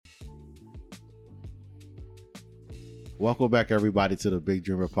Welcome back, everybody, to the Big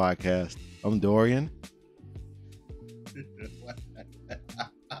Dreamer Podcast. I'm Dorian.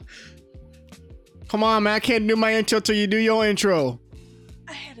 Come on, man. I can't do my intro till you do your intro.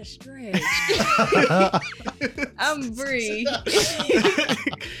 I had a stretch. I'm Bree.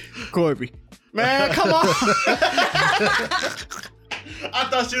 Corby. Man, come on. I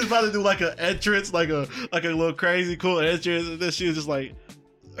thought she was about to do like an entrance, like a little crazy cool entrance, and then she was just like,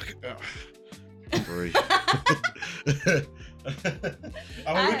 Bree. I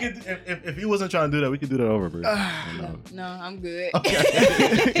mean, we could, if he wasn't trying to do that, we could do that over, Bree. No, I'm good.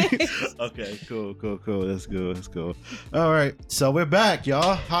 Okay. Okay, cool. That's good. All right, so we're back,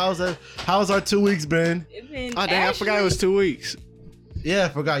 y'all. How's our 2 weeks been? Oh, damn, I forgot it was 2 weeks. Yeah, I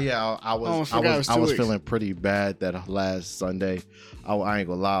forgot. Yeah, I was feeling pretty bad that last Sunday. I ain't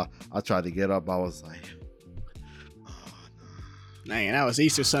gonna lie. I tried to get up. I was like, oh, no. Dang, that was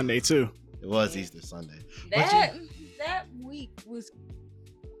Easter Sunday too. It was Easter Sunday. That week was.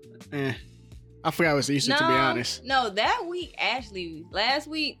 I forgot it was Easter, to be honest. No, that week actually, last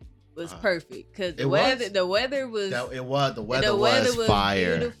week was perfect because the weather was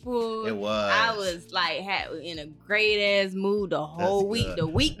fire. Beautiful. It was. I was like in a great ass mood the whole week. Good. The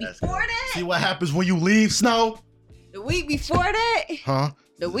week before that. See what happens when you leave, Snow? The week before that. Huh?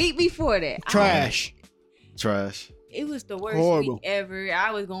 The week before that. Trash. It was the worst Horrible. week ever.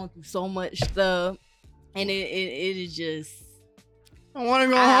 I was going through so much stuff, and it is just. I want to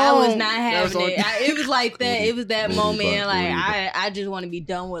go I home. was not having it. It was like that. It was that moment. Like I just want to be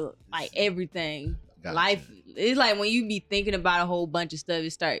done with like everything. Gotcha. Life. It's like when you be thinking about a whole bunch of stuff.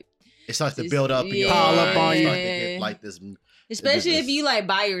 It starts to build up. Yeah. Pile up on you. Start to get like this. Especially if you like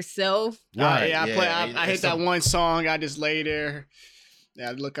by yourself. Right. Yeah, I hit that one song. I just lay there. Yeah,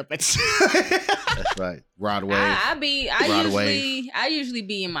 I look up at. That's right. Rod wave. I usually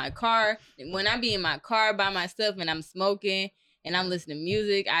be in my car. When I be in my car by myself and I'm smoking and I'm listening to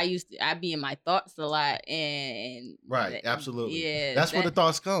music, I be in my thoughts a lot and right, absolutely. Yeah. That's where the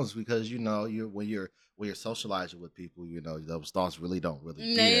thoughts comes because when you're socializing with people, those thoughts really don't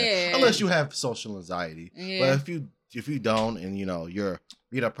be there unless you have social anxiety. Yeah. But if you don't and you're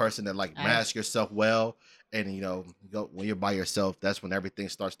a person that like mask yourself well. And when you're by yourself, that's when everything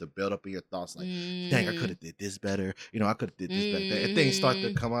starts to build up in your thoughts. Like, dang, I could have did this better. I could have did this better. And things start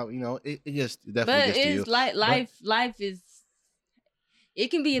to come out. It just definitely gets to you. But life is. It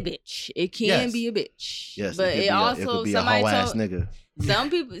can be a bitch. It can be a bitch. Yes, but it could be a whole ass nigga.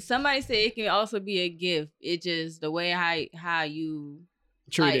 Somebody say it can also be a gift. It just the way how you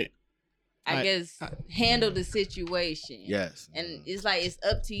Treat it. I guess handle the situation. Yes, and it's like it's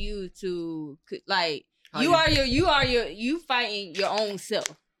up to you to like. You fighting your own self.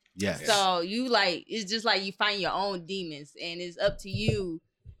 Yes. So it's just like you find your own demons, and it's up to you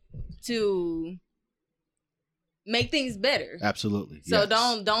to make things better. Absolutely. So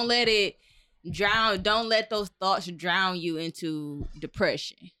yes. don't let it drown. Don't let those thoughts drown you into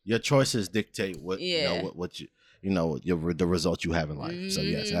depression. Your choices dictate what the result you have in life. So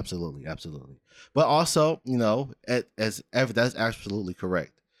yes, absolutely. But also, that's absolutely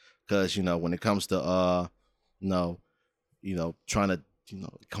correct. Because when it comes to trying to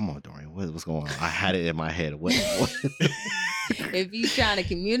come on, Dorian, what's going on? I had it in my head. What? If you trying to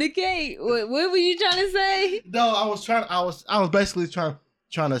communicate, what were you trying to say? No, I was basically trying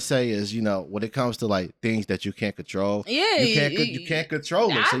to say is when it comes to like things that you can't control, you can't control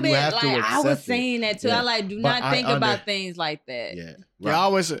it, so you have to accept I was saying that too. Yeah. I do not think about things like that. Yeah,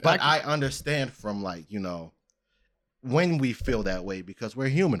 right. I understand from when we feel that way because we're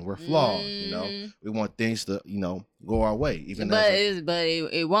human, we're flawed. We want things to go our way,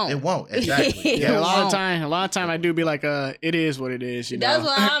 it won't. It won't exactly. Yeah, a lot of time I do be like, it is what it is. That's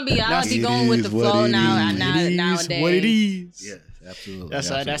what I'll be going with the flow nowadays. What it is. Yeah, absolutely.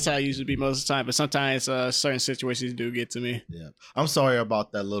 That's how I usually be most of the time. But sometimes certain situations do get to me. Yeah, I'm sorry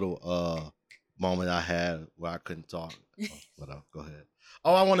about that little moment I had where I couldn't talk. But go ahead.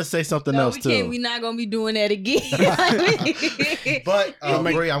 Oh, I want to say something else too. We're not gonna be doing that again. But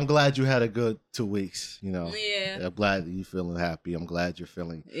Bree, I'm glad you had a good 2 weeks. Yeah. I'm glad that you're feeling happy. I'm glad you're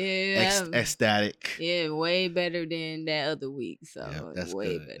feeling ecstatic. Yeah, way better than that other week. So yeah, that's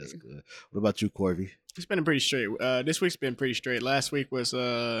way good. better. That's good. What about you, Corby? It's been pretty straight. This week's been pretty straight. Last week was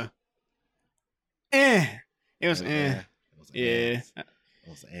It was Yeah. It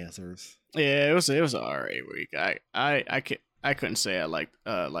was answers. Yeah, it was an alright week. I couldn't say I like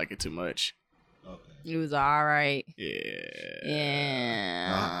it too much. Okay. It was all right. Yeah.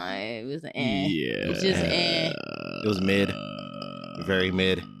 Yeah. It was an Yeah. It was just It was mid. Very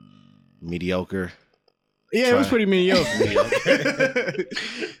mid. Mediocre. Yeah, it was pretty mediocre.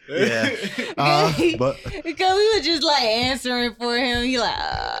 Yeah. But because we were just like answering for him. He like,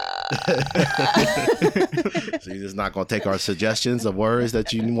 so you're just not gonna take our suggestions of words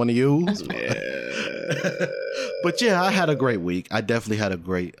that you want to use. But yeah, I had a great week. I definitely had a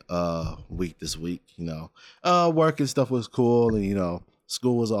great week this week. Work and stuff was cool, and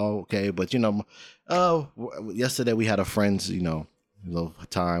school was all okay. But yesterday we had a friends, little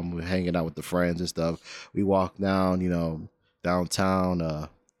time. We were hanging out with the friends and stuff. We walked down, downtown,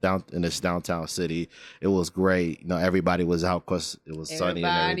 down in this downtown city. It was great. Everybody was out because it was sunny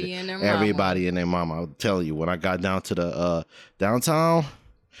and everything. Everybody and their mama. I'll tell you, when I got down to the downtown,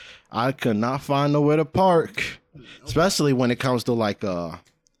 I could not find nowhere to park, especially when it comes to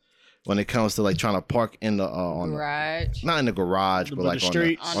trying to park in the garage, not in the garage, but like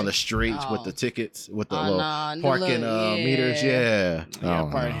on the streets with the tickets, with the little parking meters. Yeah,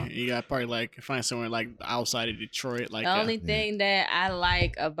 you got park like find somewhere like outside of Detroit. Like the only thing that I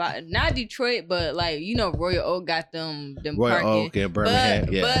like about not Detroit, but Royal Oak got them Royal parking. Oak and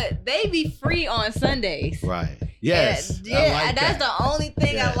Birmingham, but they be free on Sundays. Right. Yes. Yeah, that's the only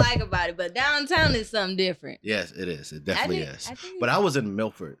thing I like about it. But downtown is something different. Yes, it is. It definitely is. But I was in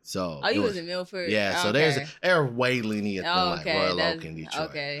Milford, so. Oh, you was in Milford? Yeah, so they're way lenient than like Royal Oak in Detroit.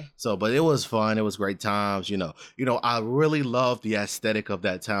 Okay. So, but it was fun. It was great times. I really love the aesthetic of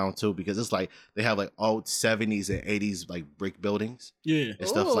that town too, because it's like they have like old 70s and 80s like brick buildings. Yeah. And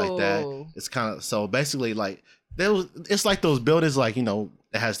stuff like that. It's kind of so basically like it's like those buildings like it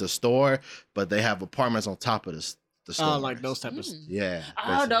has the store, but they have apartments on top of the store. Oh, like those type of yeah.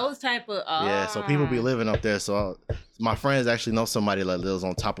 Oh, those type of yeah. So people be living up there. So my friends actually know somebody that lives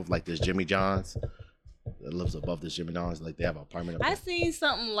on top of like this Jimmy John's. That lives above this Jimmy John's. Like they have an apartment up there. I seen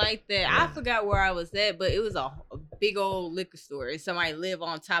something like that. Yeah. I forgot where I was at, but it was a big old liquor store. And somebody live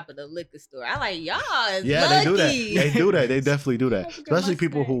on top of the liquor store. I like y'all. Yeah, lucky. They do that. They do that. They definitely do that. Especially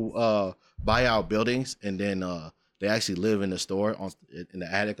people who buy out buildings and then they actually live in the store in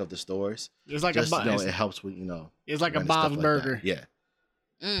the attic of the stores. It's like just, it helps with It's like a Bob's Burger. Like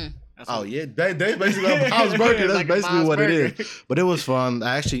yeah. Oh yeah, they basically a Bob's Burger. That's like basically what it is. But it was fun.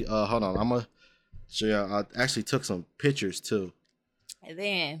 I actually hold on. I'm gonna show you. I actually took some pictures too. And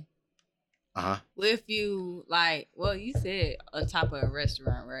then if you you said on top of a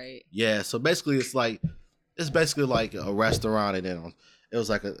restaurant, right? Yeah. So basically, it's basically like a restaurant, and then it was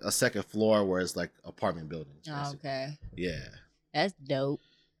like a second floor where it's like apartment buildings. Oh, okay. Yeah. That's dope.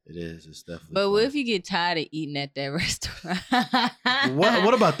 It is. It's definitely. But fun. what if you get tired of eating at that restaurant?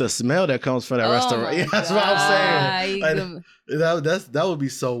 What about the smell that comes from that restaurant? Yeah, that's what I'm saying. That would be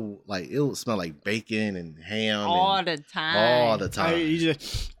so like it would smell like bacon and ham all the time. You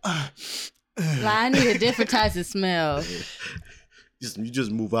just. I need a different type of smell. You just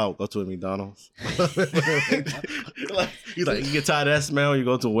move out, go to a McDonald's. You get tired of that smell, you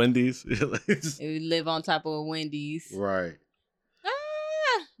go to Wendy's. You live on top of a Wendy's. Right.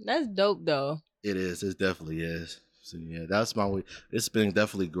 That's dope though. It is. It definitely is. So yeah, that's my week. It's been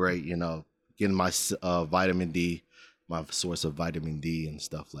definitely great, getting my vitamin D, my source of vitamin D and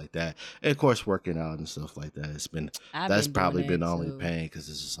stuff like that. And of course working out and stuff like that. That's probably been the only pain because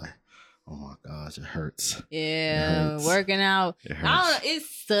it's just like, oh my gosh, it hurts. Yeah, working out. It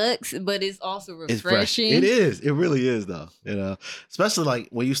sucks, but it's also refreshing. It is. It really is, though. Especially like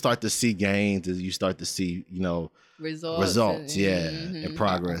when you start to see gains, and you start to see, results. And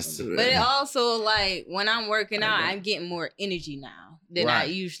progress. But it also like when I'm working out, I'm getting more energy now than I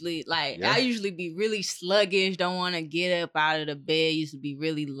usually like. Yeah. I usually be really sluggish, don't want to get up out of the bed. Used to be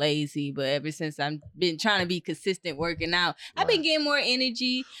really lazy, but ever since I've been trying to be consistent working out, I've been getting more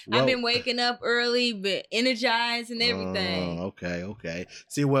energy. I've been waking up early, but energized and everything. Okay.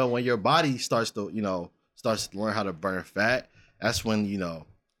 See, when your body starts to learn how to burn fat, that's when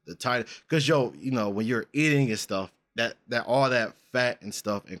the tired, because when you're eating and stuff, that all that fat and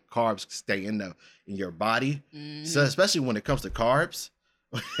stuff and carbs stay in your body. Mm-hmm. So especially when it comes to carbs,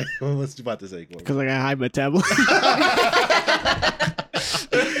 what's you about to say, Corby? Because I got high metabolism.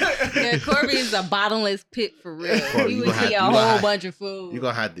 Yeah, Corby is a bottomless pit for real. Corby, he would eat a whole bunch of food. You're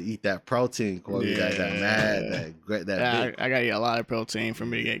gonna have to eat that protein, Corby. I gotta eat a lot of protein for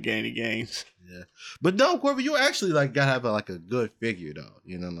me to get any gains. Yeah, but no, Corby, you actually gotta have a good figure though.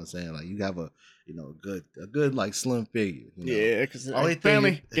 You know what I'm saying? Like you have a good like slim figure. Yeah, because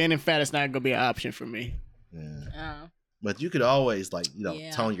apparently gaining fat is not gonna be an option for me. Yeah. But you could always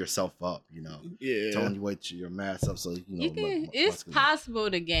tone yourself up. Tone your mass up so it's possible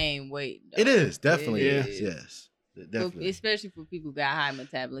to gain weight. Though. It is definitely yes. Definitely. Especially for people who got high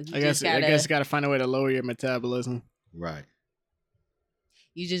metabolism. I guess you gotta find a way to lower your metabolism. Right.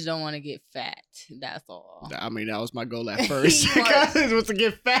 You just don't want to get fat. That's all. I mean, that was my goal at first. It was to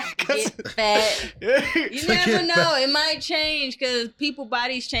get fat. Get fat. You never know. It might change because people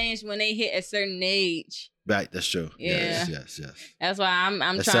bodies change when they hit a certain age. Right, that's true. Yeah. Yes. That's why I'm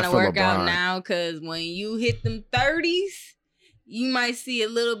Except trying to for work out LeBron. now because when you hit them 30s, you might see a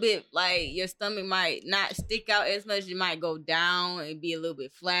little bit like your stomach might not stick out as much. It might go down and be a little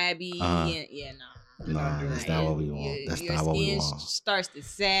bit flabby. And, No, that's not what we want. That's not what we want. Starts to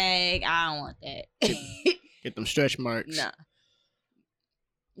sag. I don't want that. Get them stretch marks. Nah.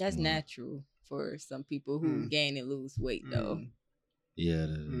 That's natural for some people who gain and lose weight, though. Yeah,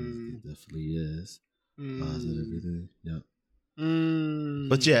 it definitely is. Positive everything. Yep.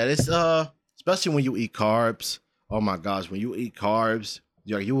 But yeah, it's especially when you eat carbs. Oh my gosh, when you eat carbs,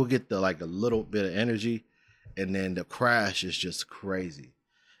 you will get a little bit of energy, and then the crash is just crazy.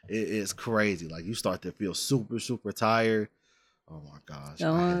 It is crazy. Like you start to feel super, super tired. Oh my gosh.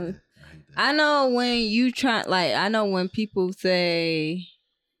 I hate that. I know when you try, I know when people say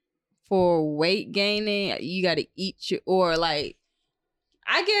for weight gaining, you got to eat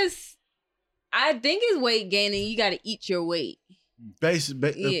I guess, I think it's weight gaining, you got to eat your weight.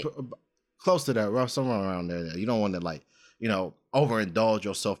 Close to that, somewhere around there. You don't want to overindulge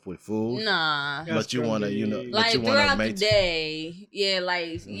yourself with food. Nah. But you want to, throughout the day,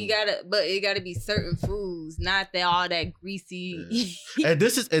 you gotta, but it gotta be certain foods, not all that greasy. Yeah. and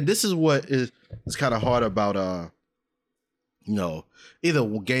this is what is kind of hard about either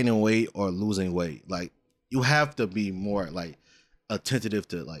gaining weight or losing weight. Like you have to be more attentive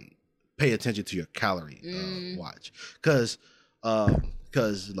to pay attention to your calorie watch, because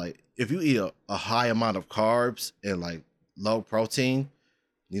if you eat a high amount of carbs and low protein,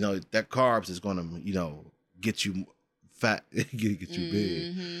 that carbs is gonna get you fat, get you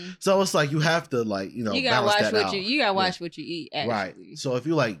big. So it's you have to you gotta balance watch that what out. you gotta watch what you eat. Actually. Right. So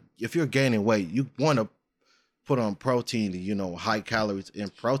if you're gaining weight, you want to put on protein, high calories in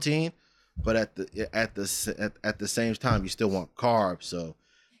protein, but at the same time you still want carbs. So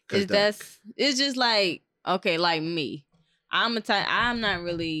it's just like me. I'm not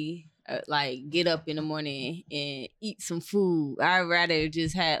really get up in the morning and eat some food. I'd rather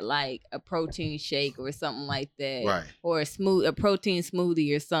just had a protein shake or something like that, right? Or a protein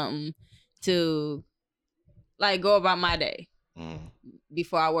smoothie or something to go about my day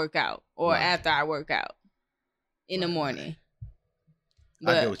before I work out or after I work out in the morning.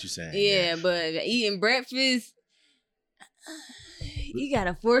 But, I get what you're saying. Yeah, but eating breakfast. You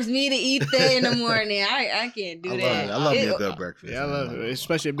gotta force me to eat that in the morning. I can't do that. I love me a good breakfast. Yeah, I love it.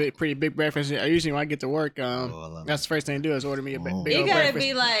 Especially pretty big breakfast. Usually when I get to work, that's the first thing I do is order me a big old breakfast. It gotta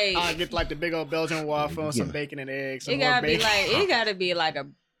be I get the big old Belgian waffle, some bacon and eggs. It gotta be a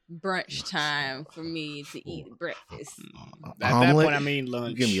brunch time for me to eat breakfast. At that point, I mean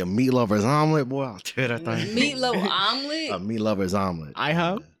lunch. You give me a meat lover's omelet, boy. I'll tear that thing. Meatloaf omelet. A meat lover's omelet.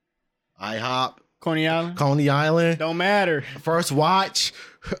 IHOP. Coney Island. Coney Island. Don't matter. First Watch.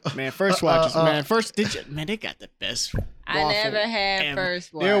 Man, First Watch. They got the best waffle. I never had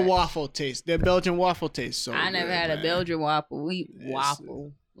First Watch. Their waffle taste. Their Belgian waffle taste so I never had a Belgian waffle.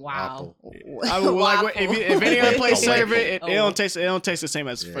 Waffle. Wow. If any other place serve it, it don't taste the same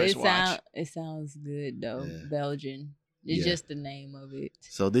as First Watch. It sounds good though. Yeah. Belgian. It's just the name of it.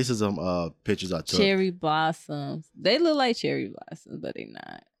 So these are some pictures I took. Cherry blossoms. They look like cherry blossoms, but they're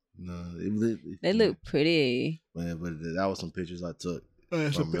not. No, they look pretty. Man, but that was some pictures I took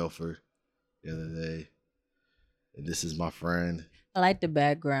from Milford the other day. And this is my friend. I like the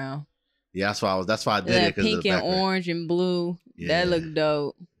background. Yeah, that's why I did it. Pink and orange and blue. Yeah. That look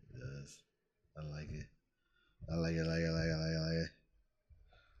dope. Yes. I like it. I like it.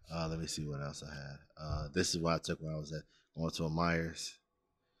 Let me see what else I had. This is what I took when I was going to a Myers.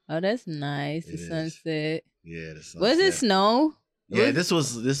 Oh, that's nice. The sunset. Yeah, the sunset. Was it snow? Yeah, this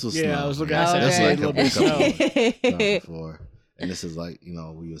was yeah, snow. I was looking at a little bit of snow before. And this is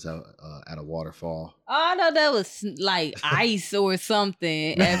we was out at a waterfall. Oh, I thought that was ice or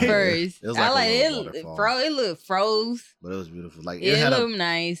something at first. It was it looked froze. But it was beautiful. It looked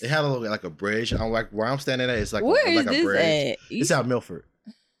nice. It had a little a bridge. I'm where I'm standing at. It's where is a this bridge. At? It's out Milford.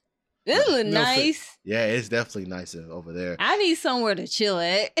 It look nice. Yeah, it's definitely nicer over there. I need somewhere to chill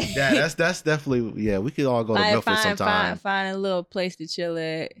at. Yeah, that's definitely. Yeah, we could all go to Milford sometime. Find a little place to chill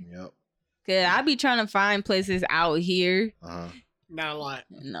at. Yep. Cause I be trying to find places out here. Not a lot.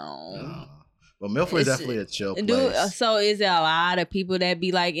 No. But Milford is definitely a chill place. So is there a lot of people that be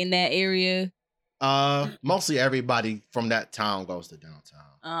in that area? Mostly everybody from that town goes to downtown.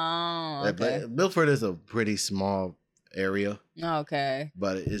 Oh, okay. Milford is a pretty small area. Okay.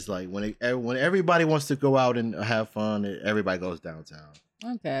 But it's when everybody wants to go out and have fun, everybody goes downtown.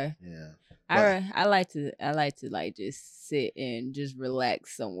 Okay. Yeah. I like to like just sit and just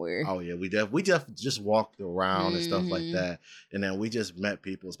relax somewhere. Oh yeah, we just walked around and stuff like that, and then we just met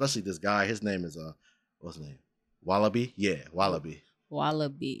people, especially this guy. His name is what's his name? Wallaby. Yeah, Wallaby.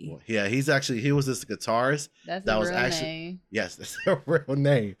 Wallaby. Yeah, he was this guitarist. That's that a was real actually name. Yes, that's a real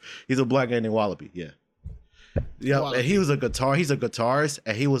name. He's a black guy named Wallaby. Yeah. Yeah, and he's a guitarist,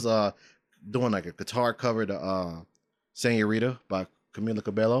 and he was doing like a guitar cover to Señorita by Camila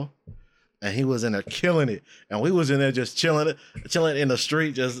Cabello. And he was in there killing it, and we was in there just chilling in the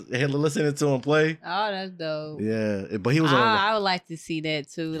street, just listening to him play. Oh, that's dope. Yeah, but he was. I would like to see that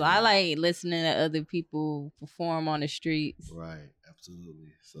too. Yeah. I like listening to other people perform on the streets. Right,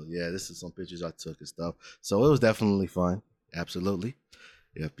 absolutely. So yeah, this is some pictures I took and stuff. So it was definitely fun. Absolutely.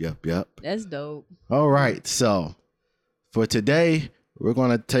 Yep. That's dope. All right, so for today, we're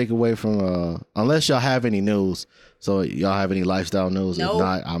gonna take away from unless y'all have any news. So y'all have any lifestyle news? Nope. If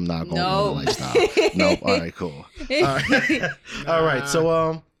not, I'm not going to lifestyle. Nope. All right, cool. All right. All right.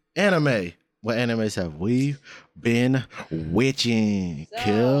 So anime. What animes have we been watching? So,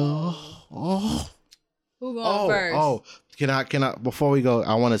 Kill. Oh. Who going first? Oh, can I before we go,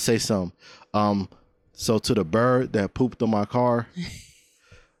 I want to say something. So to the bird that pooped on my car,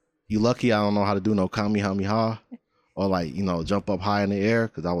 you lucky I don't know how to do no kamehameha or like, jump up high in the air,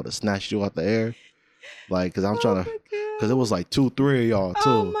 because I would have snatched you out the air. Like, because I'm trying to, because it was like 2-3 of y'all too.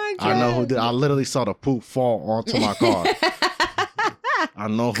 Oh my God. I know who did. I literally saw the poop fall onto my car. I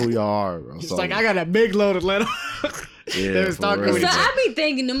know who y'all are, bro. It's like, I got a big load of letter. Yeah, so I be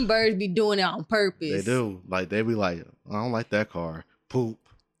thinking them birds be doing it on purpose. They do. Like, they be like, I don't like that car. Poop.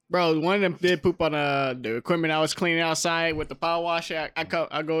 Bro, one of them did poop on the equipment I was cleaning outside with the power washer. I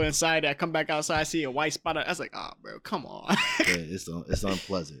go inside, I come back outside, see a white spot. I was like, oh, bro, come on. Yeah, it's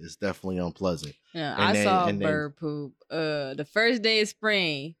unpleasant. It's definitely unpleasant. Yeah, I saw bird poop. The first day of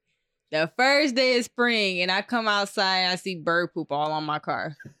spring. And I come outside, I see bird poop all on my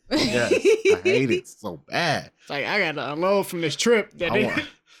car. Yes, I hate it so bad. It's like, I got to unload from this trip. Okay.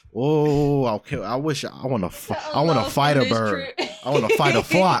 I wish I want to fight a bird. I want to fight a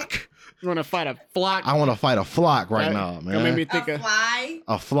flock. You want to fight a flock? I want to fight a flock right now, man. That made me think a fly?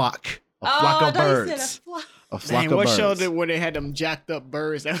 A flock. A flock of birds. A flock of what birds. show did where they had them jacked up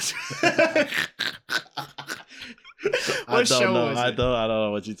birds? That was I don't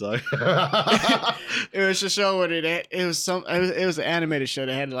know what you're talking about. It was a show where it was an animated show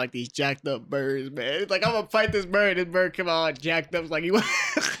that had like these jacked up birds, man. It's like, I'm gonna fight this bird. This bird came out jacked up, like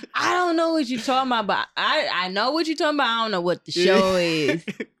I don't know what you're talking about, but I know what you're talking about. I don't know what the show is.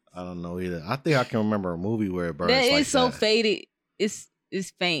 I don't know either. I think I can remember a movie where a bird that like is so that. faded. It's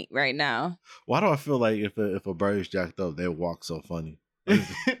faint right now. Why do I feel like if a bird is jacked up, they walk so funny? Can't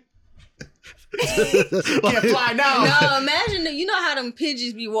fly now. No, imagine that. You know how them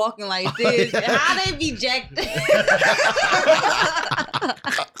pigeons be walking like this? How they be jacked?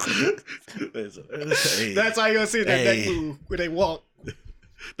 That's how you gonna see that neck move when they walk.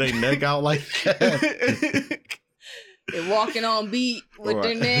 They neck out like that. They're walking on beat with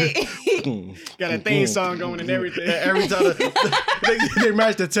their neck. Got a theme song going and everything. Every time they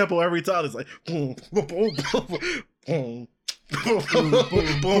match the tempo every time. It's like boom, boom, boom, boom. Boom, boom, boom,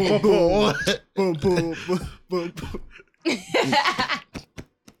 boom, boom, boom, boom, boom, boom.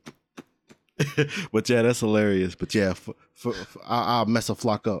 But yeah, that's hilarious. But yeah, I'll mess a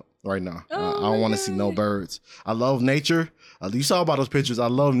flock up right now. I don't want to see no birds. I love nature. You saw about those pictures. I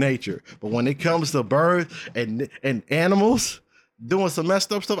love nature. But when it comes to birds and animals doing some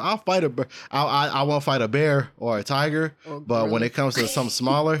messed up stuff, I'll fight a bird. I won't fight a bear or a tiger. But when it comes to something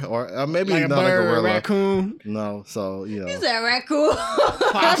smaller or maybe like not a bird, a gorilla, raccoon. No, so You said raccoon.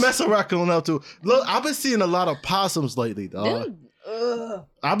 I mess a raccoon up too. Look, I've been seeing a lot of possums lately, dog.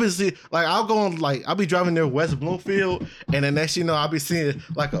 I've been seeing, like, I'll be driving near West Bloomfield, and then next, I'll be seeing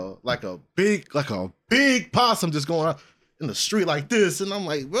like a big possum just going out in the street like this, and I'm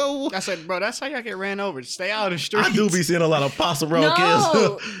like, bro. I said, bro, that's how y'all get ran over. Stay out of the street. I do be seeing a lot of possum around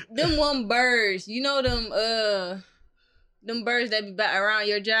kids. Them one birds. You know them birds that be around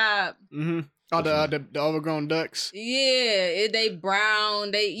your job. Mm-hmm. Oh, the overgrown ducks. Yeah, they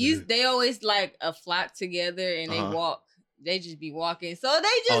brown. They always like a flock together, and they walk. They just be walking. So they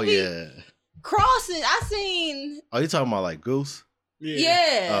just be crossing. I seen. Oh, you talking about like goose?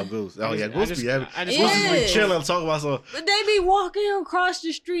 Yeah. Goose. Oh, yeah. Goose be chilling, talking about some. But they be walking across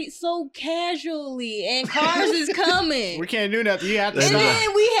the street so casually, and cars is coming. We can't do nothing. You have to stop. And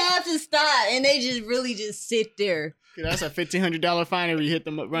then we have to stop, and they just really just sit there. That's a $1,500 fine if you hit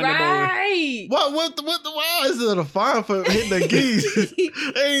them, run them over. Right. Why is it a fine for hitting the geese?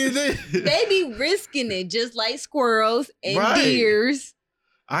 They be risking it just like squirrels and deers.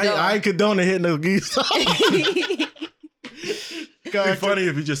 I ain't condoning hitting no geese. It'd be funny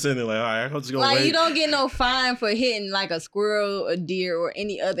if you just sitting there like, all right, I'm just gonna like wait. you don't get no fine for hitting like a squirrel, a deer, or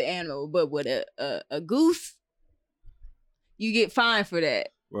any other animal, but with a goose, you get fined for that.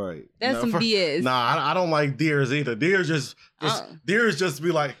 Right. That's some BS. Nah, I don't like deers either. Deers just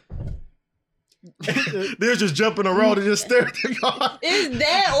be like, they're just jump in a row and just stare at the car. It's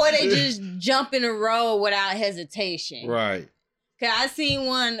that, or they just jump in a row without hesitation. Right. Cause I seen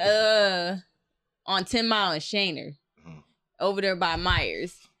one on 10 Mile and Shaner over there by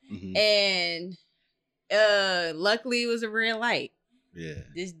Myers, and luckily it was a red light. Yeah.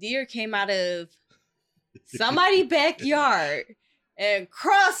 This deer came out of somebody's backyard and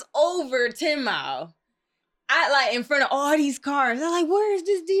crossed over 10 Mile. I like in front of all these cars. I'm like, where is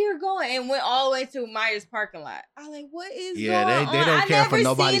this deer going? And went all the way to Myers parking lot. I'm like, what is going on? They don't care for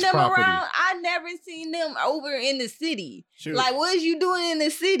nobody's property. I never seen them over in the city. Shoot. Like, what is you doing in the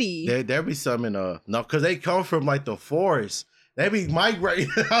city? There be some in no, because they come from like the forest. They be migrating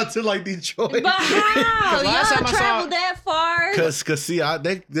out to like Detroit. But how? Y'all traveled that far? Cause see,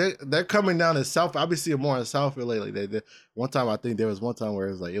 they're coming down in South. I've been seeing more in Southfield lately. One time I think there was one time where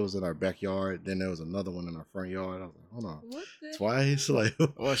it was like it was in our backyard. Then there was another one in our front yard. I was like, hold on, twice. Like,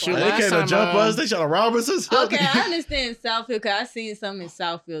 well, shoot, they can't jump us. They trying to rob us or something. Okay, I understand Southfield because I seen some in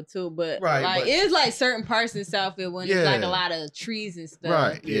Southfield too. But it's like certain parts in Southfield when it's like a lot of trees and stuff.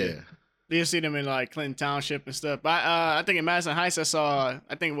 Right. Yeah. You see them in like Clinton Township and stuff. But I think in Madison Heights, I saw.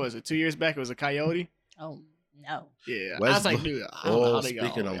 I think it was 2 years back. It was a coyote. Oh no. Yeah. I was like, dude. I don't know how they go.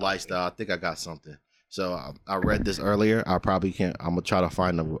 Speaking of lifestyle, I think I got something. So I read this earlier. I probably can't. I'm gonna try to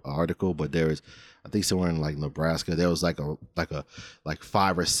find the article, but there is, I think somewhere in like Nebraska, there was like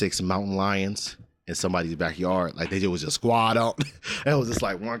 5 or 6 mountain lions in somebody's backyard. Like they was just squad out. It was just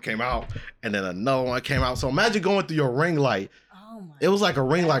like one came out and then another one came out. So imagine going through your ring light. It was like a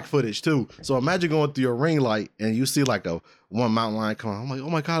ring light footage too. So imagine going through your ring light and you see like one mountain lion come on. I'm like, oh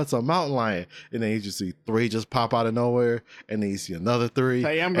my God, it's a mountain lion. And then you just see 3 just pop out of nowhere. And then you see another 3.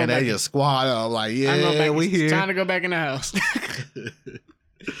 Hey, and they just squad up. I'm like, yeah, we here. It's time to go back in the house.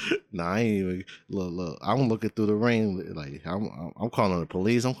 Nah, I ain't even look. I'm looking through the ring. Like I'm calling the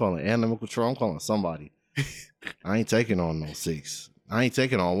police. I'm calling animal control. I'm calling somebody. I ain't taking on no 6. I ain't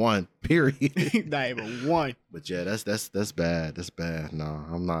taking on 1, period. Not even 1. But yeah, that's bad. That's bad. No,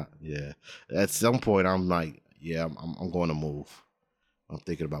 I'm not. Yeah. At some point I'm like, yeah, I'm going to move. I'm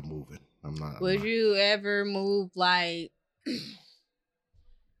thinking about moving. I'm not. Would you ever move like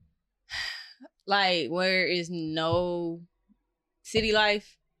where is no city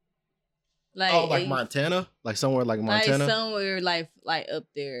life? Like Montana? Like somewhere like Montana? Like somewhere like up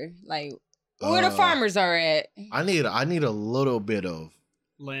there. Like where the farmers are at. I need a little bit of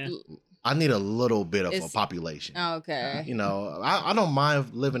land. I need a little bit of a population. Okay. You know, I don't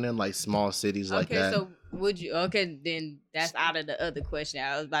mind living in like small cities like that. Okay, so would you? Okay, then that's out of the other question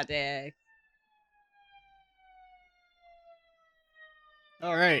I was about to ask.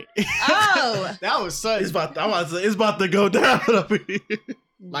 All right. Oh, that was such. It's about to go down up here.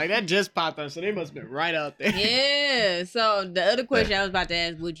 Like that just popped up, so they must have been right out there. Yeah. So the other question I was about to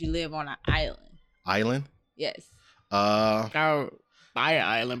ask: would you live on an island? Island? Yes. I'll buy an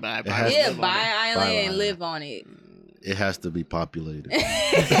island, but buy an island and live on it. It has to be populated.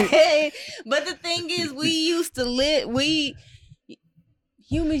 But the thing is,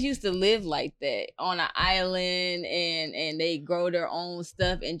 humans used to live like that on an island, and they grow their own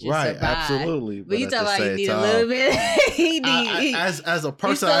stuff and just survive. Absolutely. But you talk about you need a little bit. As a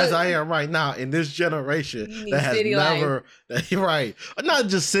person as I am right now in this generation that has never right, not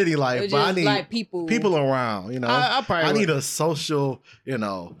just city life, but I need like people around. You know, I need a social. You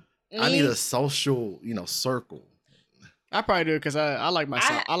know, I need a social. You know, circle. I probably do because I like my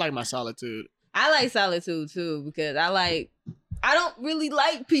solitude. I like solitude too because I don't really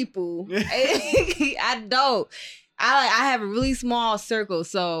like people. I don't. I have a really small circle,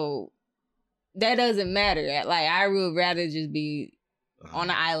 so that doesn't matter. Like I would rather just be on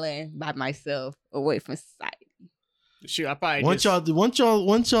an island by myself, away from society. Shoot, I probably once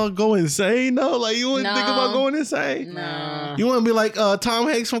y'all go insane though. Like you wouldn't think about going insane. No, you wouldn't be like Tom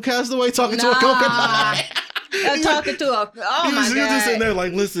Hanks from Castaway talking to a coconut. I'm talking to a. Oh my God! You just sitting there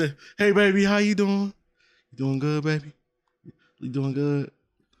like, listen, hey baby, how you doing? You doing good, baby? You doing good?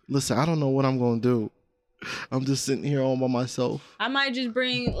 Listen, I don't know what I'm gonna do. I'm just sitting here all by myself. I might just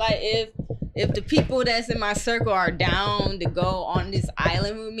bring if the people that's in my circle are down to go on this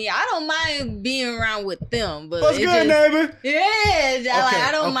island with me, I don't mind being around with them. But what's good, neighbor? Yeah, okay, I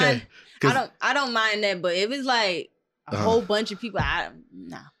don't mind. I don't mind that. But if it's like a whole bunch of people,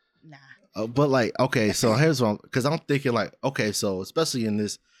 nah. But like, okay, so here's what, because I'm thinking like, okay, so especially in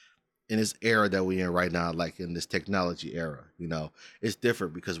this era that we're in right now, like in this technology era, it's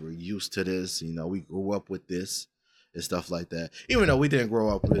different because we're used to this. We grew up with this and stuff like that. Even though we didn't grow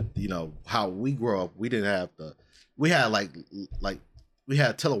up with, how we grew up, we didn't have we had we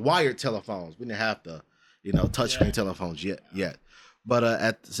had wired telephones. We didn't have the, touchscreen telephones yet. But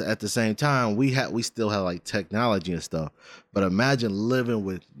at the same time, we still had like technology and stuff. But imagine living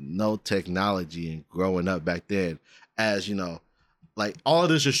with no technology and growing up back then, as like all of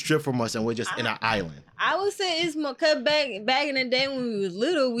this is stripped from us, and we're just in an island. I would say it's more cut back in the day when we was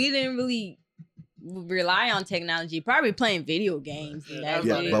little. We didn't really rely on technology. Probably playing video games.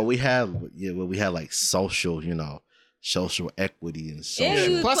 But we had like social, social equity and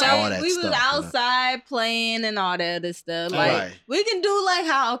social plus all that we stuff. We was outside playing and all that other stuff. Like we can do like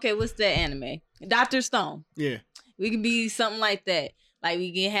what's that anime? Dr. Stone. Yeah. We can be something like that. Like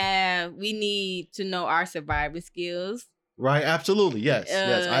we need to know our survival skills. Right, absolutely. Yes,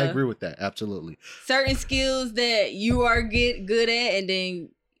 I agree with that. Absolutely. Certain skills that you are good at, and then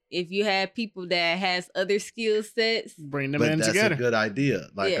if you have people that has other skill sets, bring them in together. That's a good idea.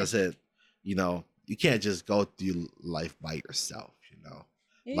 Like I said, you can't just go through life by yourself,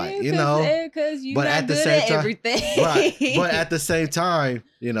 because you're but not at the good same at time, everything. Right. But at the same time,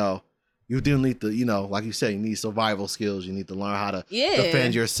 you do need to, like you said, you need survival skills. You need to learn how to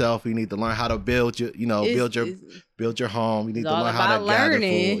defend yourself. You need to learn how to build your, build your home. You need to learn how to gather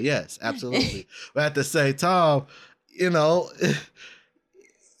food. Yes, absolutely. But at the same time,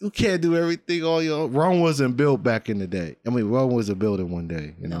 you can't do everything on your own. Rome wasn't built back in the day. I mean, Rome wasn't built in one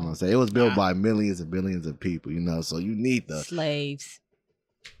day. You know what I'm saying? It was built by millions and billions of people, so you need the slaves.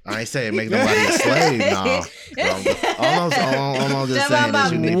 I ain't saying make nobody a slave now. All I'm just saying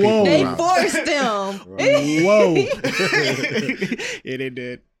is you need people They around. forced them. Whoa. Yeah, they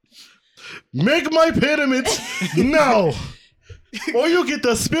did. Make my pyramids now. Or you get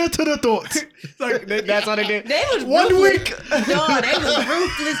the spear to the throat. Like, that's how they did. They was 1 week. No, they was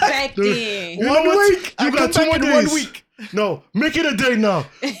ruthless back then. You know what? Week. You got 2 more days. 1 week. No, make it a day now.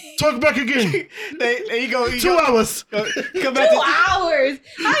 Talk back again. There you go. 2 hours. Come back 2 hours?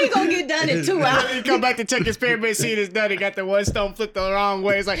 How you gonna get done in 2 hours? He come back to check his pyramid, see it is done. He got the one stone flipped the wrong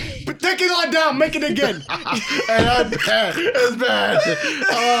way. It's like, but take it all down, make it again. Hey, that's bad. It's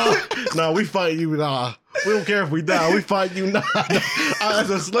bad. No, we fight you. Nah. We don't care if we die. We fight you now. As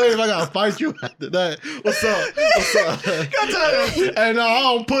a slave, I gotta fight you after that. What's up? And I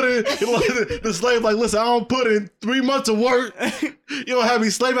don't put in. The slave like, listen, I don't put in 3 months of work. You don't have me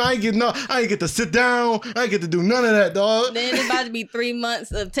slaving. I ain't get to sit down. I ain't get to do none of that, dog. Then it's about to be 3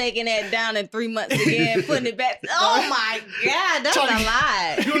 months of taking that down and 3 months again, putting it back. Oh my God, that's a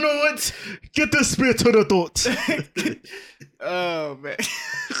lot. You know what? Get the spear to the throat. Oh man,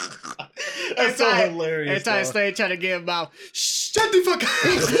 that's so hilarious. Every time Slade trying to get him out, shut the fuck up.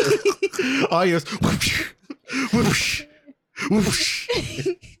 Oh yes.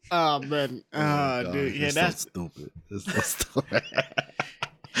 Oh man, dude, yeah, that's so stupid. It's so stupid.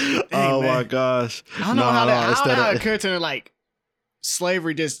 Oh my gosh. I don't know how it occurred to them, like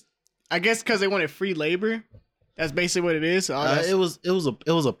slavery. Just I guess because they wanted free labor. That's basically what it is. It was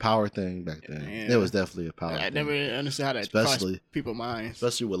a power thing back then. Yeah. It was definitely a power thing. I never understood how that crossed people's minds.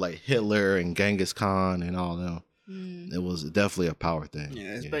 Especially with like Hitler and Genghis Khan and all them. It was definitely a power thing.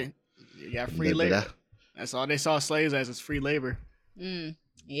 Yeah, you got free labor. That's all they saw slaves as, is free labor.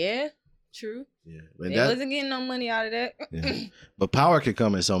 Yeah, true. Yeah, they wasn't getting no money out of that. Yeah. But power can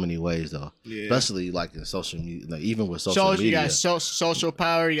come in so many ways, though. Yeah. Especially like in social media, like even with social media. You got social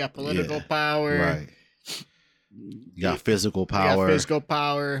power, you got political power. Right. You got physical power. You got physical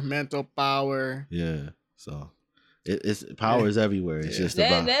power, mental power. Yeah. So it's power is everywhere. It's just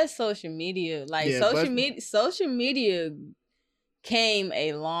about that's social media. Like social media came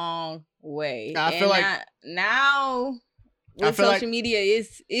a long way. I feel like now with social media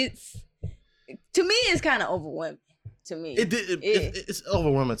it's to me it's kind of overwhelming. To me, it's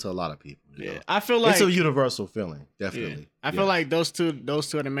overwhelming to a lot of people. Yeah, I feel like it's a universal feeling. Definitely, I feel like those two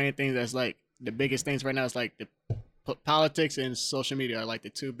are the main things. That's like the biggest things right now. Is like the politics and social media are like the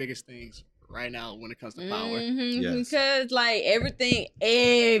 2 biggest things right now when it comes to power. Because like everything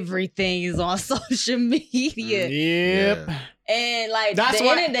is on social media. Yep. And like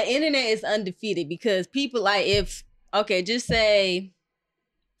the internet is undefeated because people like just say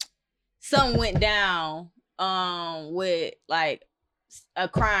something went down with like a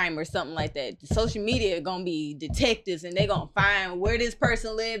crime or something like that. The social media are gonna be detectives and they're gonna find where this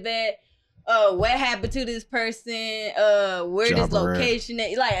person live at, what happened to this person, where Ja this Morant. location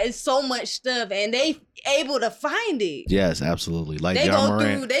is. Like, it's so much stuff, and they able to find it. Yes, absolutely. Like They Ja go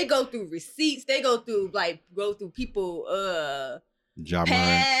Morant. through, they go through receipts, they go through people Ja Morant.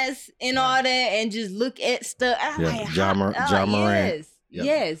 pass and all that, and just look at stuff. I'm Yeah, like, Ja Morant. yes, Yep.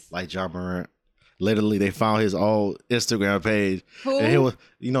 yes. Like Ja Morant. Literally, they found his old Instagram page. Who? And he was,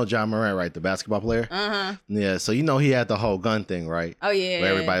 Ja Morant, right? The basketball player. Uh-huh. Yeah, so he had the whole gun thing, right? Oh yeah.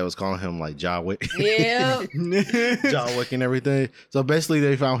 Where everybody was calling him like Ja Wick. Yeah. Ja Wick and everything. So basically,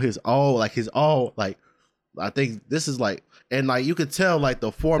 they found his I think this is like, and like you could tell like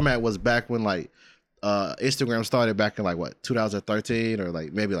the format was back when like Instagram started back in like what 2013 or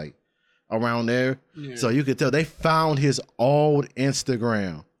like maybe like around there. Yeah. So you could tell they found his old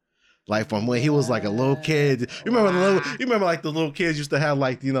Instagram. Like from when he was like a little kid. You remember like the little kids used to have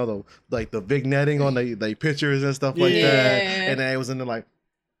like, the big netting on the pictures and stuff like that. And then it was in the like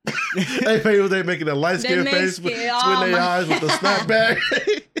they making a light skin face with their eyes with the snapback.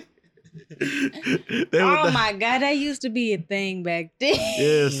 My God, that used to be a thing back then.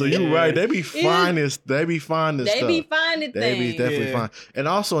 Yeah, so you're right. They be finding stuff. They be finding things. They be definitely fine. And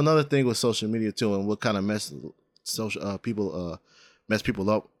also another thing with social media too, and what kind of mess people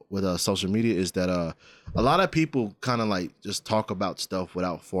up with social media is that a lot of people kind of like just talk about stuff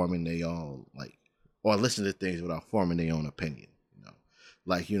without forming their own or listen to things without forming their own opinion.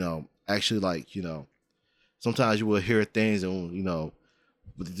 Sometimes you will hear things and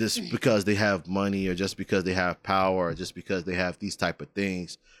just because they have money or just because they have power or just because they have these type of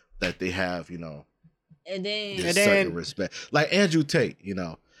things that they have, and then certain respect. Like Andrew Tate,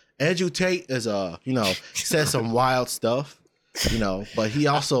 Andrew Tate is said some wild stuff, but he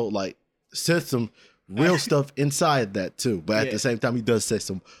also like said some real stuff inside that too. But at the same time, he does say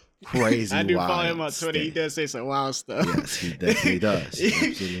some crazy. I do wild follow him on Twitter. stuff. He does say some wild stuff. Yes, he definitely does.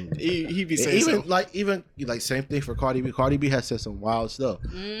 Absolutely. he be saying even same thing for Cardi B. Cardi B has said some wild stuff.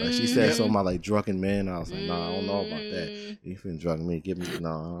 Like she said something about like drunken men. I was like, nah, I don't know about that. You finna drug me, give me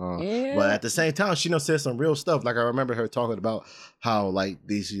no. Yeah. But at the same time, she said some real stuff. Like I remember her talking about how like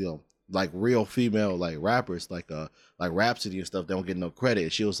these like real female like rappers like Rhapsody and stuff, they don't get no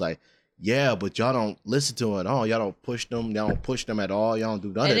credit. She was like, yeah, but y'all don't listen to it at all. Y'all don't push them. Y'all don't push them at all. Y'all don't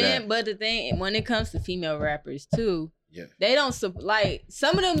do none of that. But the thing, when it comes to female rappers too, yeah, they don't like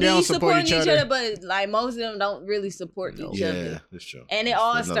some of them be supporting each other, but like most of them don't really support each other. Yeah, that's true. And it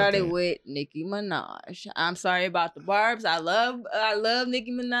all started with Nicki Minaj. I'm sorry about the barbs. I love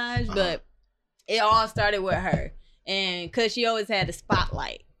Nicki Minaj, but it all started with her, and because she always had the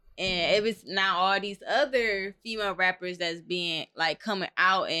spotlight. And it was now all these other female rappers that's being like coming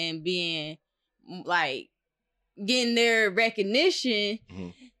out and being like getting their recognition. Mm-hmm.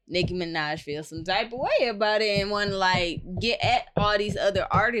 Nicki Minaj feels some type of way about it and want to like get at all these other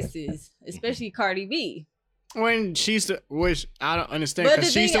artists, especially Cardi B. When which I don't understand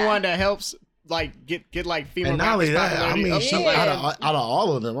because she's the one that helps like get like female. And not only that, I mean, out of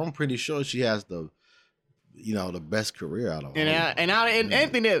all of them, I'm pretty sure she has the best career out of them. And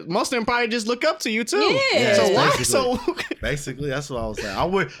anything that most of them probably just look up to you too. Yeah. So why? Basically, that's what I was saying.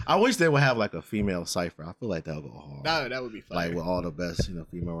 I wish they would have like a female cipher. I feel like that would go hard. That would be fire. Like with all the best,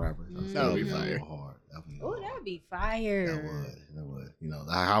 female rappers. That would be fire. Hard. That would be fire. That would.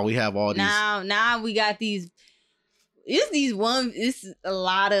 How we have all these. Now we got these. It's a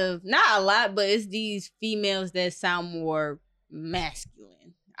lot of, not a lot, but it's these females that sound more masculine.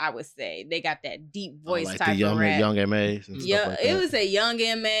 I would say they got that deep voice like type the of rap. Young M.A.s and stuff like that. It was a Young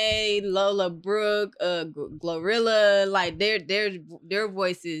M.A., Lola Brooke, Glorilla. Like their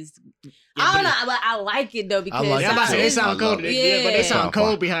voices. I don't know, but I like it though because they sound cold. But they sound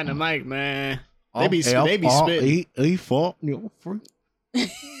cold behind the mic, man. They be spitting. He fought free.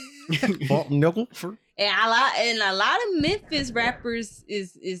 Fought nickel free. And a lot of Memphis rappers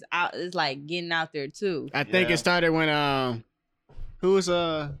is like getting out there too. I think it started when who was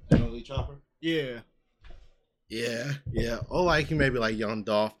Emily Chopper? Yeah. Oh, like maybe like Young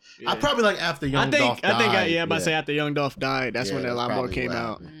Dolph. Yeah. I probably like after Young Dolph died. I think about to say after Young Dolph died, that's when a lot more came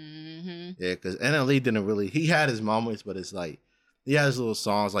out. Mm-hmm. Yeah, because NLE didn't really. He had his moments, but it's like he had his little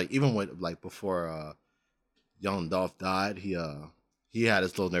songs. Like even when before Young Dolph died, he had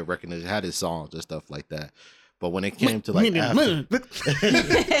his little recognition, had his songs and stuff like that. But when it came to like after,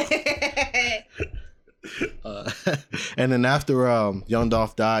 and then after Young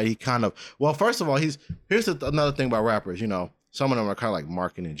Dolph died, he kind of first of all, here's another thing about rappers. Some of them are kind of like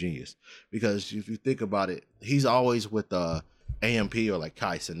marketing genius because if you think about it, he's always with AMP or like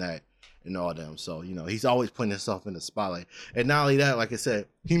Kai Cenat and all them. So he's always putting himself in the spotlight. And not only that, like I said,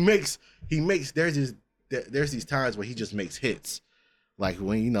 he makes there's these times where he just makes hits. Like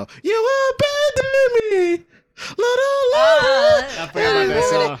when you abandon me, little love. I forgot about that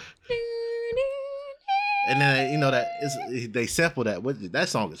song. And then they sample that. That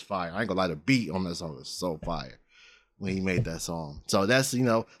song is fire. I ain't gonna lie, the beat on that song is so fire when he made that song. So that's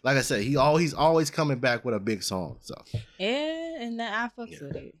like I said, he's always coming back with a big song. So yeah, and I fucks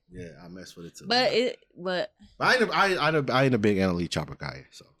with it. Yeah, I mess with it too. But I ain't a big Anna Lee Chopper guy.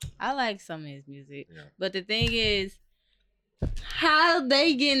 So I like some of his music. Yeah. But the thing is, how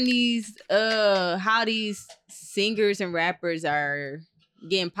they getting these how these singers and rappers are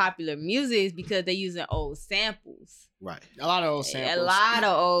getting popular music is because they're using old samples. Right. A lot of old samples. A lot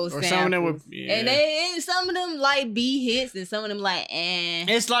of old samples. Some of them were, and some of them like B hits and some of them like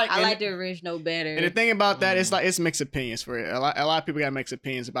It's like I like the original better. And the thing about that, it's mixed opinions for it. A lot of people got mixed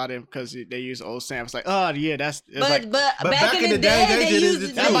opinions about it because they use old samples. Like, oh yeah, that's but back in the day they used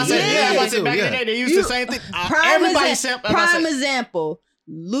it. Back in the day they used the same thing. Everybody sampled. Prime example.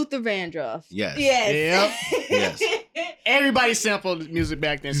 Luther Vandross. Yes. Yes. Everybody sampled music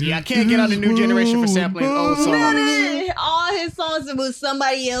back then. So I can't get on the new generation for sampling old songs. No. All his songs was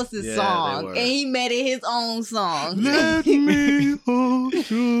somebody else's song, and he made it his own song. Let me hold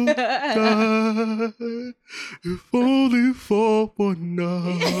you tight, if only for one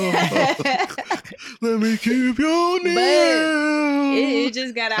night. Let me keep you near. But it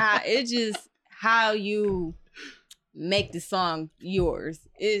just it's just how you make the song yours.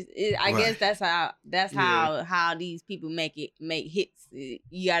 I guess that's how these people make hits.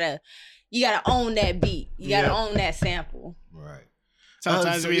 You gotta own that beat. You gotta own that sample. Right.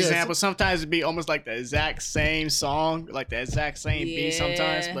 Sometimes it'd be a sample. Sometimes it'd be almost like the exact same song, like the exact same beat.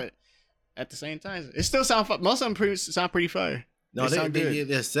 Sometimes, but at the same time, it still sound. Most of them sound pretty fire. No,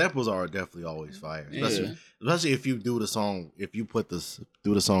 their samples are definitely always fire, especially if you do the song. If you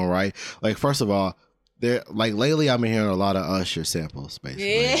do the song right. Like first of all. Like lately, I've been hearing a lot of Usher samples,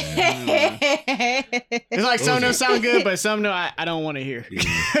 basically. Yeah. It's like some of them sound good, but some of them I don't want to hear. Yeah.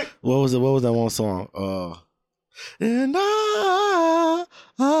 What was that one song? And I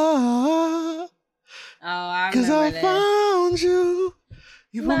because I found you,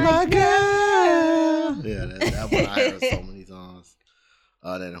 you were my girl. Yeah, that one I heard so many times.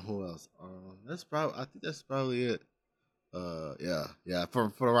 Then who else? I think that's probably it. Yeah.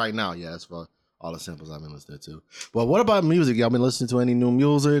 For right now, that's for. All the samples I've been listening to. But what about music? Y'all been listening to any new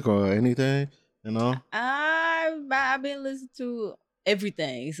music or anything? I've been listening to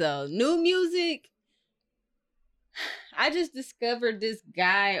everything. So new music. I just discovered this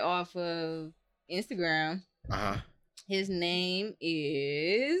guy off of Instagram. His name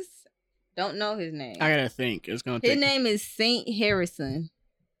is don't know his name. I gotta think. His name is Saint Harrison,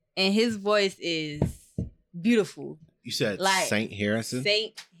 and his voice is beautiful. You said like Saint Harrison?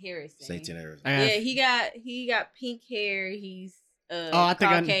 Saint Harrison. Saint Harrison. Yeah, he got pink hair. He's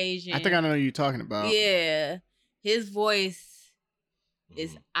Caucasian. I think I know who you're talking about. Yeah. His voice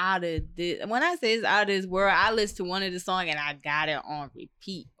is out of this. When I say it's out of this world, I listened to one of the songs and I got it on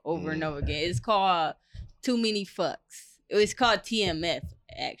repeat over and over again. It's called Too Many Fucks. It's called TMF,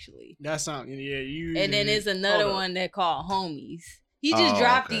 actually. That song, you. And then there's another one that called Homies. He just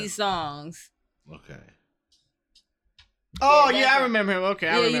dropped these songs. Okay. Oh yeah, I remember him. Okay,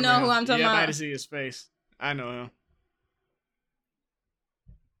 I remember you know him. who I'm talking about. I had to see his face. I know him.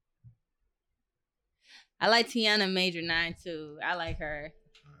 I like Tiana Major 9 too. I like her.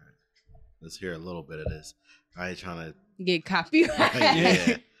 All right. Let's hear a little bit of this. I ain't trying to get copyright.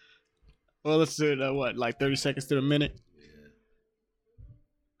 Yeah. Well, let's do it. Like 30 seconds to a minute. Yeah.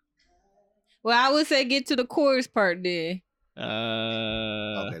 Well, I would say get to the chorus part there.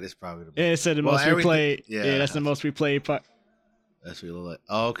 Okay, this is probably the it said the most replayed. Yeah, that's the most replayed part. That's really like.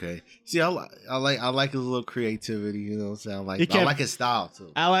 Oh, okay. See, I like his little creativity. You know what I'm saying? I like his style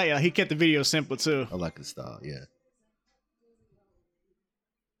too. I like. He kept the video simple too. I like his style. Yeah.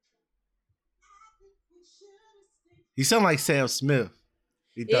 He sound like Sam Smith.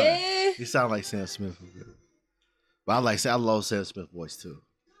 He does. Yeah. He sound like Sam Smith. But I love Sam Smith's voice too.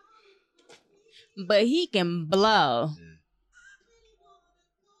 But he can blow. Yeah.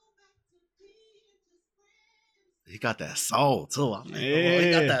 He got that soul too. I'm like,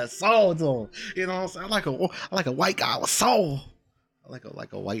 he got that soul to him. You know what I'm saying? I like a white guy with soul. I like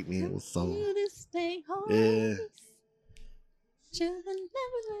a white man with soul. Yeah.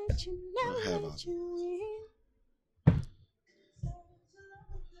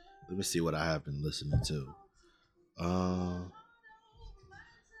 Let me see what I have been listening to. What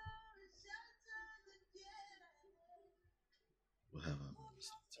have I been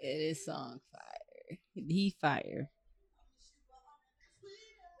listening to? It is song fire. He fire.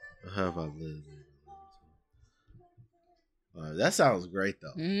 What have I been? That sounds great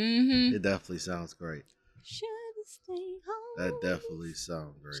though. Mm-hmm. It definitely sounds great. Should've stayed home. That definitely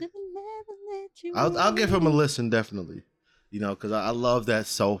sounds great. Should've never let you I'll give him a listen, definitely. You know, because I love that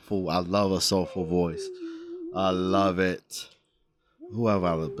soulful. I love a soulful voice. I love it. Who have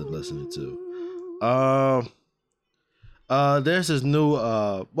I been listening to? There's this new.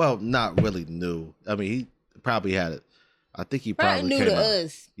 Well, not really new. I mean, he probably had it. I think he probably new came to out.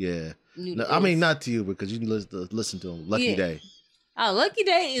 us. Yeah. New No, to I mean, us. not to you because you listen to him. Lucky Yeah. Day. Oh, Lucky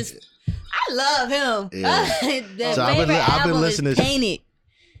Day is. I love him. Yeah. The So favorite I've been album listening is to- Painted.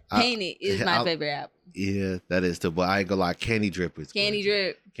 Painted is my favorite album. Yeah, that is too. But I ain't gonna lie, Candy Drip is Candy good.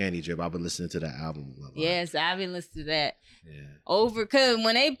 Drip. Candy Drip. I've been listening to that album. A lot. Yes, I've been listening to that. Yeah. Over, cause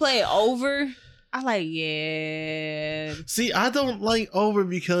when they play Over, I like, yeah. See, I don't like Over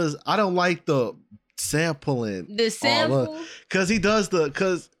because I don't like the sampling. The sample. Cause he does when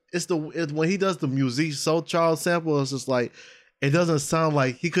he does the Musique Soulchild sample, it's just like it doesn't sound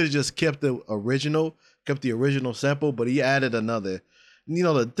like he could have just kept the original sample, but he added another. You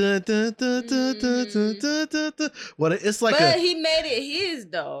know the dun, dun, dun, dun, dun, dun, dun, dun, dun. Well, it's like but he made it his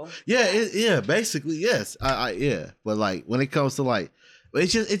though. yeah, basically yes. Yeah, but like when it comes to like,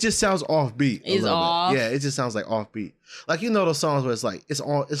 it just sounds offbeat. It's off. Yeah, it just sounds like offbeat. Like those songs where it's like it's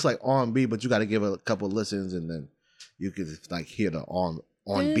like R&B, but you got to give it a couple listens and then you can like hear the on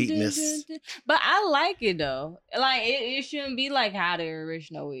beatness. But I like it though. Like it shouldn't be like how the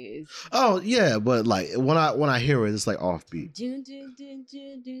original is. Oh yeah, but like when I hear it, it's like offbeat.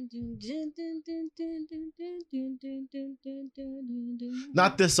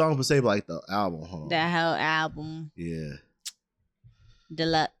 Not this song per se, but like the album. Huh? The whole album. Yeah.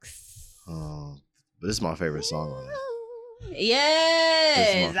 Deluxe. But this is my favorite song on it.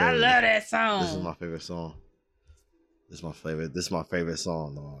 Yes, I love that song. This is my favorite song. This is my favorite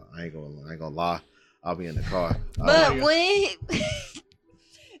song. No, I ain't gonna lie. I'll be in the car. But when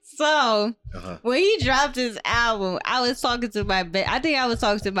when he dropped his album, I was talking to my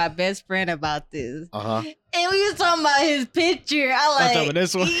best friend about this. And we was talking about his picture. I like talking about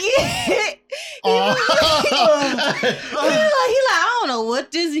this one. Yeah. He I don't know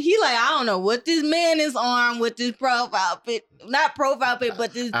what this. I don't know what this man is on with this profile pic. Not profile pic,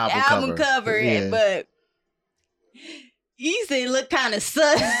 but this album cover. Yeah. But he said look kind of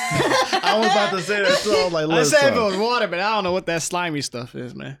sus. I was about to say that song. Like, I said if it was water, but I don't know what that slimy stuff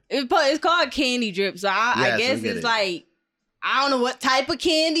is, man. It's called Candy Drip, so I guess it's like I don't know what type of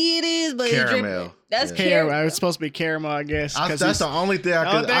candy it is, but caramel. That's caramel. It's supposed to be caramel, I guess. That's the only thing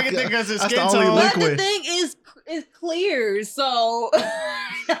I could. Because it's that's skin the only tone. But liquid. the thing is clear, so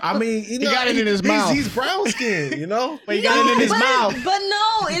I mean, he got it in his mouth. He's brown skin, you know. But he got it in his mouth. But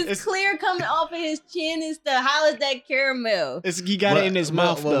no, it's clear coming off of his chin and stuff. How is that caramel? He got it in his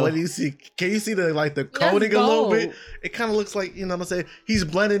mouth. But though. when you see, can you see the coating a little bit? It kind of looks like, you know what I'm saying? He's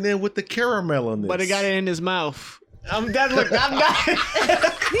blending in with the caramel in this. But he got it in his mouth. I'm not letting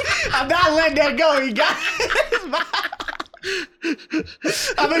that go. He got it in his mouth.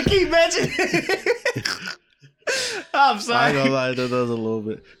 I'm gonna keep mentioning it. I'm sorry. I ain't gonna lie, that does a little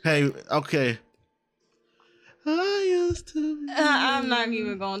bit. Hey, okay. I used to. I'm not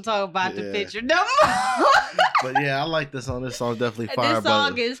even gonna talk about the picture no more. But yeah, I like this song. This song's definitely fire. This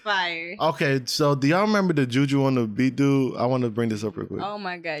song is fire. Okay, so do y'all remember the Juju on the Beat dude? I want to bring this up real quick. Oh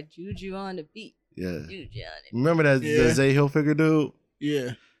my god, Juju on the beat. Yeah. Juju on the beat. Remember that the Zay Hilfiger dude?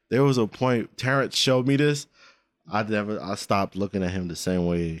 Yeah. There was a point, Terrence showed me this. I stopped looking at him the same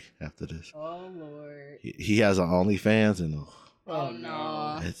way after this. Oh Lord. He has an OnlyFans and oh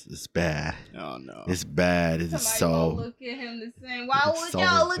no. It's bad. Oh no. It's bad. It's Somebody gonna look at him the same. Why It's would so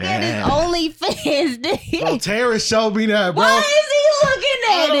y'all look bad. at his OnlyFans? Bro, Terrence showed me that, bro. Why is he looking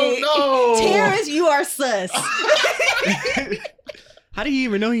at it? No. Terrence, you are sus. How do you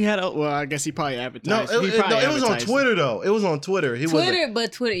even know he had? Well, I guess he probably advertised. It was on Twitter though. It was on Twitter. Twitter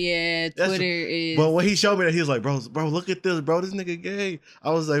is. But when he showed me that, he was like, "Bro, look at this, bro. This nigga gay."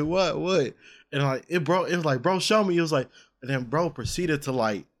 I was like, "What? What?" And like it was like, "Bro, show me." He was like, and then bro proceeded to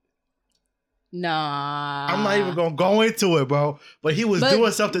like. Nah. I'm not even gonna go into it, bro. But he was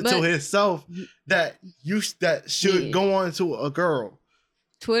doing something to himself that should go on to a girl.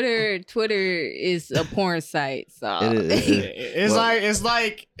 Twitter is a porn site, so it's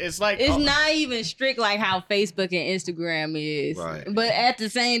not even strict like how Facebook and Instagram is. Right. But at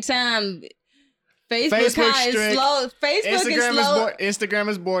the same time, Facebook kind of slow. Facebook is slow. Instagram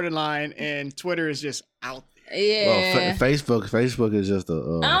is borderline, and Twitter is just out there. Yeah. Well, Facebook is just a.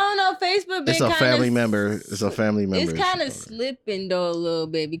 I don't know. Facebook. It's a family member. It's a family member. It's kind of slipping though a little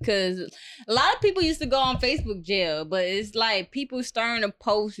bit because a lot of people used to go on Facebook jail, but it's like people starting to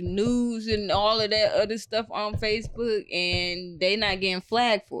post news and all of that other stuff on Facebook, and they not getting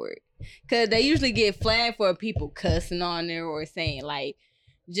flagged for it. Cause they usually get flagged for people cussing on there or saying like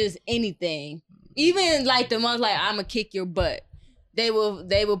just anything. Even like the ones like I'ma kick your butt. They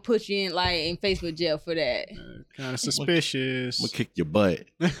will put you in Facebook jail for that. Kind of suspicious. I'm gonna kick your butt.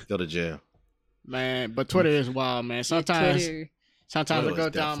 Go to jail. Man, but Twitter is wild, man. Sometimes I go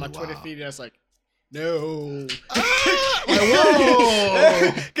down my Twitter feed that's like, no.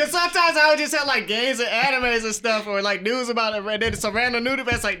 Whoa. Because sometimes I would just have like games and animes and stuff or like news about it. And then some random news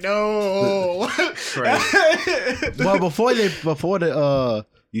that's like, no. Well, before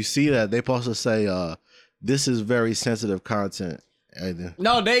you see that, they supposed to say, this is very sensitive content.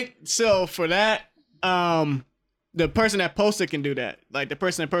 No, so for that, the person that posted can do that. Like the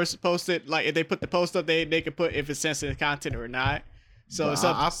person that posted, like if they put the post up, they can put if it's sensitive content or not. So it's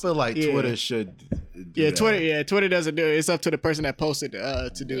up, I feel like Twitter should do that. Twitter doesn't do it. It's up to the person that posted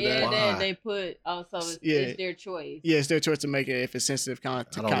to do that. Yeah, they put also it's their choice. Yeah, it's their choice to make it if it's sensitive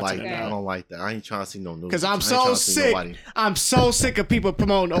content. I don't like that. I ain't trying to see no news. Because I'm so sick. I'm so sick of people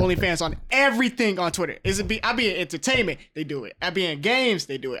promoting OnlyFans on everything on Twitter. I be in entertainment, they do it. I be in games,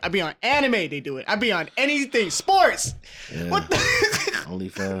 they do it. I be on anime, they do it. I be on anything, sports. Yeah. What the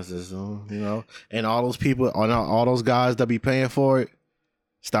OnlyFans is, and all those people, all those guys that be paying for it.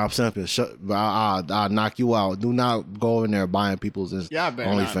 Stop simping. I'll knock you out. Do not go in there buying people's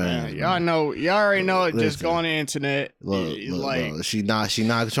OnlyFans. Y'all already know. Listen, just go on the internet. Look, she not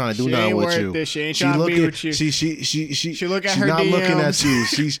trying to do nothing with you. This. She ain't trying to be with you. She look at she's her not DMs. looking at you.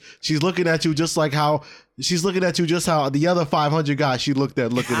 She's looking at you just like how she's looking at you just how the other 500 guys she looking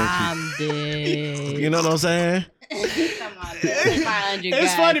at you. I'm dead. You know what I'm saying? Come on, 500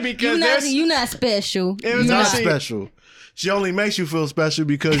 it's funny because you not special. You're not special. She only makes you feel special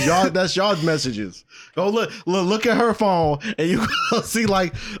because that's y'all's messages. Go look at her phone and you gonna see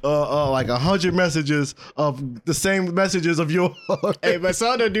like 100 messages of the same messages of yours. Hey, but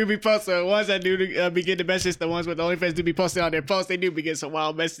some of them do be posting. The ones that do be getting the messages, the ones with the OnlyFans do be posting on their posts. They do be getting some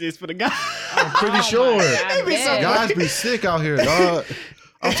wild messages for the guy. I'm pretty sure. Guys be sick out here, dog.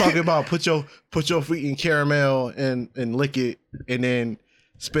 I'm talking about put your feet in caramel and lick it and then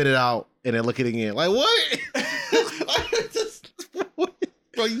spit it out and then lick it again. Like what?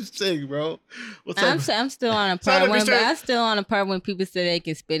 Bro, you sick, bro. I'm still on a part when when people say they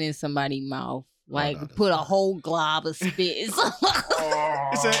can spit in somebody's mouth. Like put a whole glob of spit. They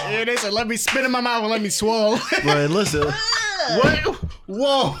said, let me spit in my mouth and let me swallow. Bro, listen. What?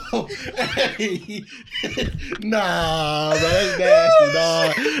 Whoa. Hey. Nah, bro, that's nasty,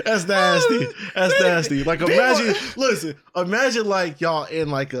 dog. That's nasty. Like imagine like y'all in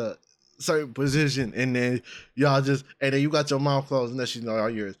like a certain position and then y'all and then you got your mouth closed and then she's all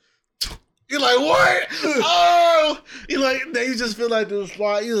yours. You're like, what? Oh! You're like, then you just feel like this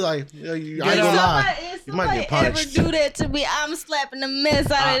fly. You're like, I ain't gonna lie. You might get punched. Ever do that to me, I'm slapping the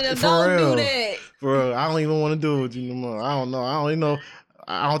mess out of them. Don't do that. For real, I don't even want to do it with you no more. I don't know.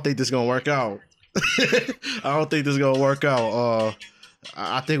 I don't think this is gonna work out.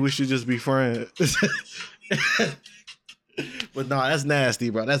 I think we should just be friends. But no, that's nasty,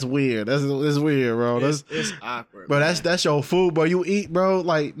 bro. That's weird. That's weird, bro. It's awkward. Bro, that's your food, bro. You eat, bro.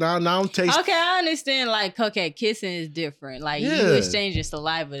 Like now I'm tasting. Okay, I understand. Like, okay, kissing is different. Like you exchange your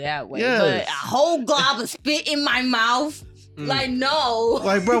saliva that way. Yes. But a whole glob of spit in my mouth, like no.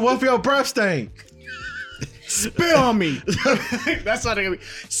 Like, bro, what if your breath stink? Spit on me. That's not gonna be.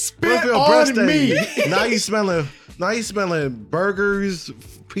 Spit your on me. Now you smelling burgers,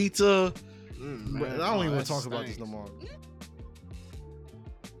 pizza. I don't even want to talk about this no more.